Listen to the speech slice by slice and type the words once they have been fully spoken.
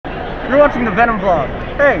You're watching the Venom vlog.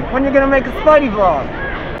 Hey, when you gonna make a Spidey vlog?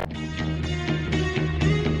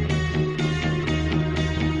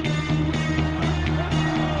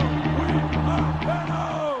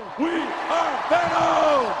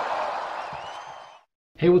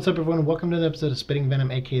 Hey, what's up everyone? Welcome to the episode of Spitting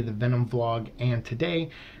Venom, aka the Venom vlog. And today,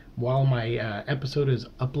 while my episode is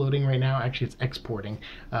uploading right now, actually it's exporting,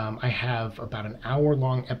 I have about an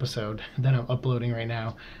hour-long episode that I'm uploading right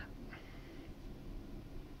now.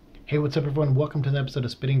 Hey, what's up everyone? Welcome to the episode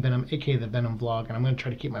of Spitting Venom, aka the Venom vlog. And I'm going to try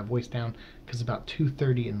to keep my voice down because it's about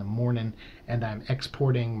 2:30 in the morning and I'm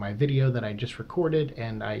exporting my video that I just recorded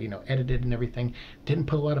and I, edited and everything. Didn't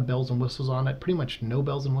put a lot of bells and whistles on it. Pretty much no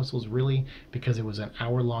bells and whistles really, because it was an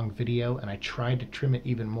hour-long video and I tried to trim it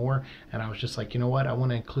even more. And I was just like, you know what? I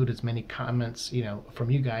want to include as many comments, from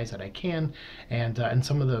you guys that I can. And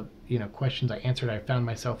some of the questions I answered, I found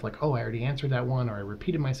myself like, oh, I already answered that one, or I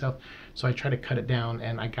repeated myself. So I tried to cut it down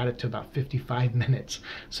and I got it to about 55 minutes.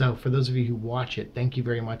 So for those of you who watch it, thank you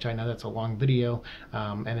very much. I know that's a long video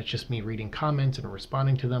and it's just me reading comments and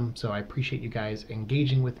responding to them. So I appreciate you guys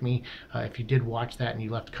engaging with me. If you did watch that and you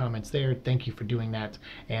left comments there, thank you for doing that.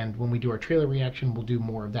 And when we do our trailer reaction, we'll do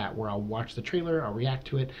more of that, where I'll watch the trailer, I'll react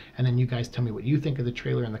to it, and then you guys tell me what you think of the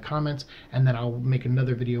trailer in the comments, and then I'll make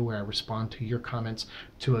another video where I respond to your comments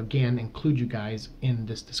to again include you guys in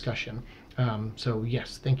this discussion. So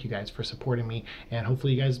yes, thank you guys for supporting me, and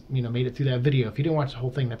hopefully you guys made it through that video. If you didn't watch the whole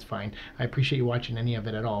thing, that's fine. I appreciate you watching any of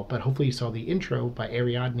it at all, but hopefully you saw the intro by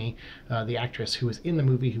Ariadne, the actress who is in the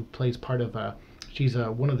movie, who plays part of she's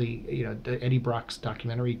one of the Eddie Brock's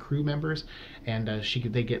documentary crew members, and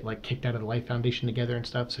they get like kicked out of the Life Foundation together and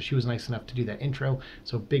stuff. So she was nice enough to do that intro.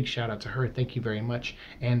 So big shout out to her. Thank you very much.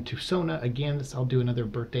 And to Sona again, I'll do another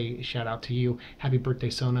birthday shout out to you. Happy birthday,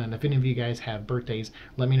 Sona! And if any of you guys have birthdays,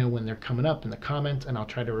 let me know when they're coming up in the comments, and I'll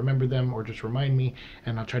try to remember them or just remind me,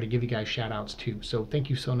 and I'll try to give you guys shout outs too. So thank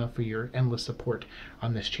you, Sona, for your endless support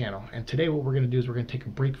on this channel. And today what we're going to do is we're going to take a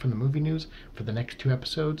break from the movie news for the next 2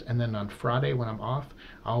 episodes, and then on Friday when I'm off,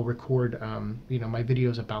 I'll record my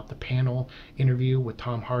videos about the panel interview with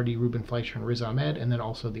Tom Hardy, Ruben Fleischer, and Riz Ahmed, and then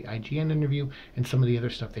also the IGN interview and some of the other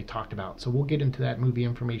stuff they talked about. So we'll get into that movie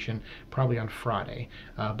information probably on Friday.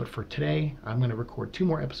 But for today, I'm going to record 2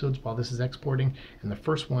 more episodes while this is exporting, and the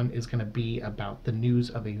first one is going to be about the news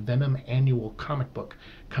of a Venom annual comic book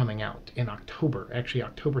coming out in October, actually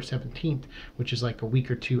October 17th, which is like a week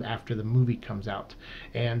or 2 after the movie comes out.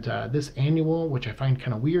 And this annual, which I find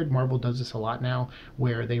kind of weird, Marvel does this a lot now,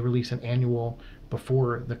 where they release an annual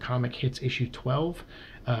before the comic hits issue 12.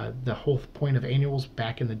 The whole point of annuals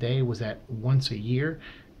back in the day was that once a year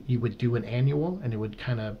you would do an annual, and it would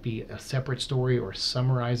kind of be a separate story or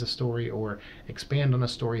summarize a story or expand on a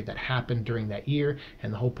story that happened during that year.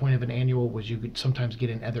 And the whole point of an annual was you could sometimes get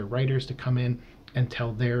in other writers to come in and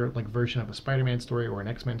tell their version of a Spider-Man story or an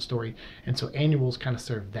X-Men story. And so annuals kind of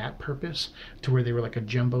served that purpose, to where they were like a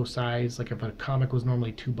jumbo size. Like if a comic was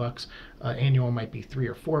normally $2, annual might be $3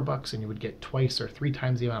 or $4, and you would get twice or 3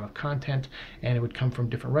 times the amount of content, and it would come from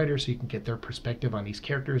different writers, so you can get their perspective on these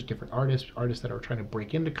characters, different artists that are trying to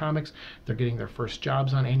break into comics. They're getting their first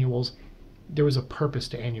jobs on annuals. There was a purpose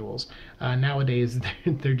to annuals. Nowadays,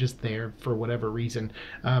 they're just there for whatever reason.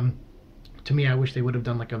 To me, I wish they would have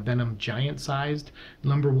done like a Venom giant-sized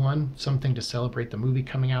 #1, something to celebrate the movie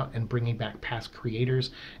coming out and bringing back past creators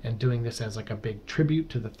and doing this as like a big tribute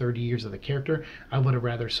to the 30 years of the character. I would have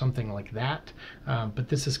rather something like that. But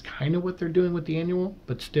this is kind of what they're doing with the annual,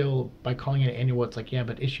 but still, by calling it annual, it's like, yeah,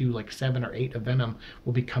 but issue like 7 or 8 of Venom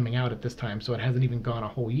will be coming out at this time, so it hasn't even gone a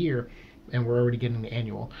whole year, and we're already getting the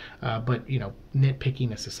annual. But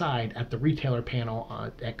nitpickiness aside, at the retailer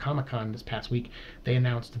panel at Comic-Con this past week, they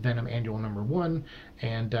announced Venom Annual #1,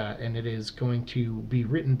 and it is going to be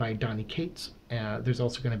written by Donny Cates. There's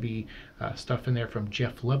also going to be stuff in there from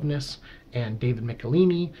Jeff Loveness and David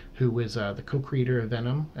Michelinie, who is the co-creator of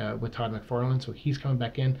Venom with Todd McFarlane, so he's coming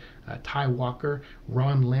back in. Ty Walker,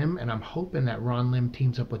 Ron Lim, and I'm hoping that Ron Lim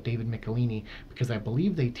teams up with David Michelinie, because I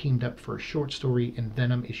believe they teamed up for a short story in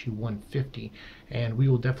Venom issue 150, and we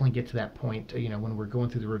will definitely get to that point. When we're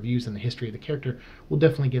going through the reviews and the history of the character, we'll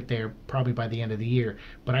definitely get there probably by the end of the year.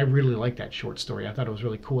 But I really like that short story. I thought it was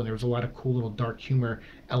really cool, and there was a lot of cool little dark humor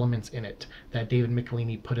elements in it that David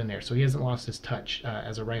Michelinie put in there. So he hasn't lost his touch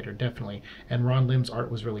as a writer, definitely. And Ron Lim's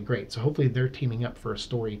art was really great. So hopefully they're teaming up for a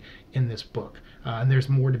story in this book. And there's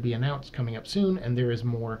more to be announced coming up soon, and there is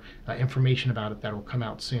more information about it that will come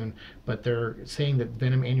out soon. But they're saying that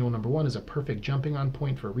Venom Annual #1 is a perfect jumping on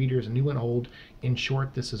point for readers new and old. In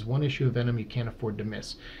short, this is one issue of Venom you can't afford to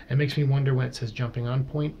miss. It makes me wonder when it says jumping on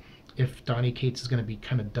point, if Donny Cates is going to be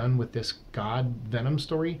kind of done with this God Venom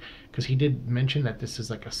story, because he did mention that this is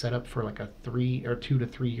like a setup for like a 2 to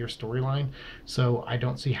 3 year storyline. So I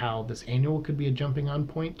don't see how this annual could be a jumping on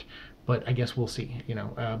point, but I guess we'll see, you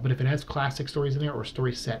know. But if it has classic stories in there or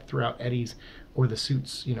stories set throughout Eddie's or the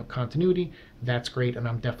Suits, you know, continuity, that's great, and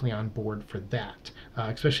I'm definitely on board for that.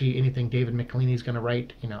 Especially anything David Michelinie's going to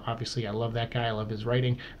write. You know, obviously I love that guy. I love his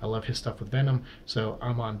writing. I love his stuff with Venom, so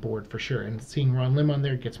I'm on board for sure. And seeing Ron Lim on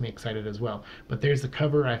there gets me excited as well. But there's the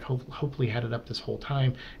cover. I've hopefully had it up this whole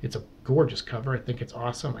time. It's a gorgeous cover. I think it's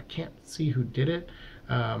awesome. I can't see who did it.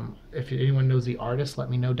 If anyone knows the artist, let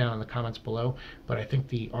me know down in the comments below. But I think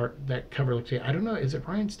the art, that cover looks, I don't know, is it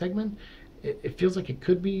Ryan Stegman? It feels like it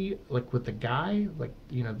could be like with the guy, like,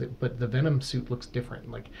 you know, but the Venom suit looks different.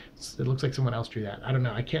 Like it looks like someone else drew that. I don't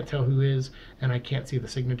know. I can't tell who is, and I can't see the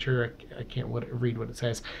signature. I can't read what it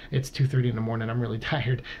says. It's 2:30 in the morning. I'm really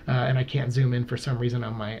tired, and I can't zoom in for some reason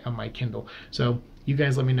on my Kindle. So you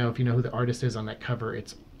guys let me know if you know who the artist is on that cover.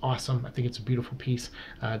 It's awesome. I think it's a beautiful piece.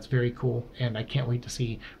 It's very cool, and I can't wait to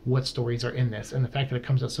see what stories are in this. And the fact that it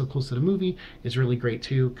comes out so close to the movie is really great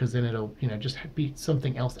too, because then it'll, you know, just be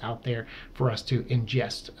something else out there for us to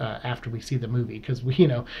ingest after we see the movie. Because we, you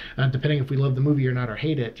know, depending if we love the movie or not or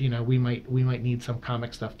hate it, you know, we might need some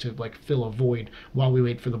comic stuff to like fill a void while we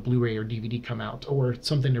wait for the Blu-ray or DVD come out, or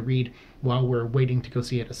something to read while we're waiting to go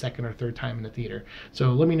see it a second or third time in the theater.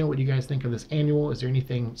 So let me know what you guys think of this annual. Is there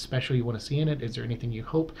anything special you want to see in it? Is there anything you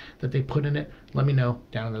hope that they put in it? Let me know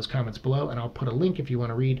down in those comments below, and I'll put a link if you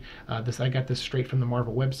want to read this. I got this straight from the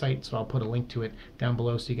Marvel website, so I'll put a link to it down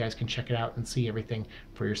below so you guys can check it out and see everything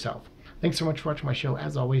for yourself. Thanks so much for watching my show.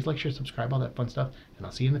 As always, like, share, subscribe, all that fun stuff, and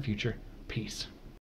I'll see you in the future. Peace.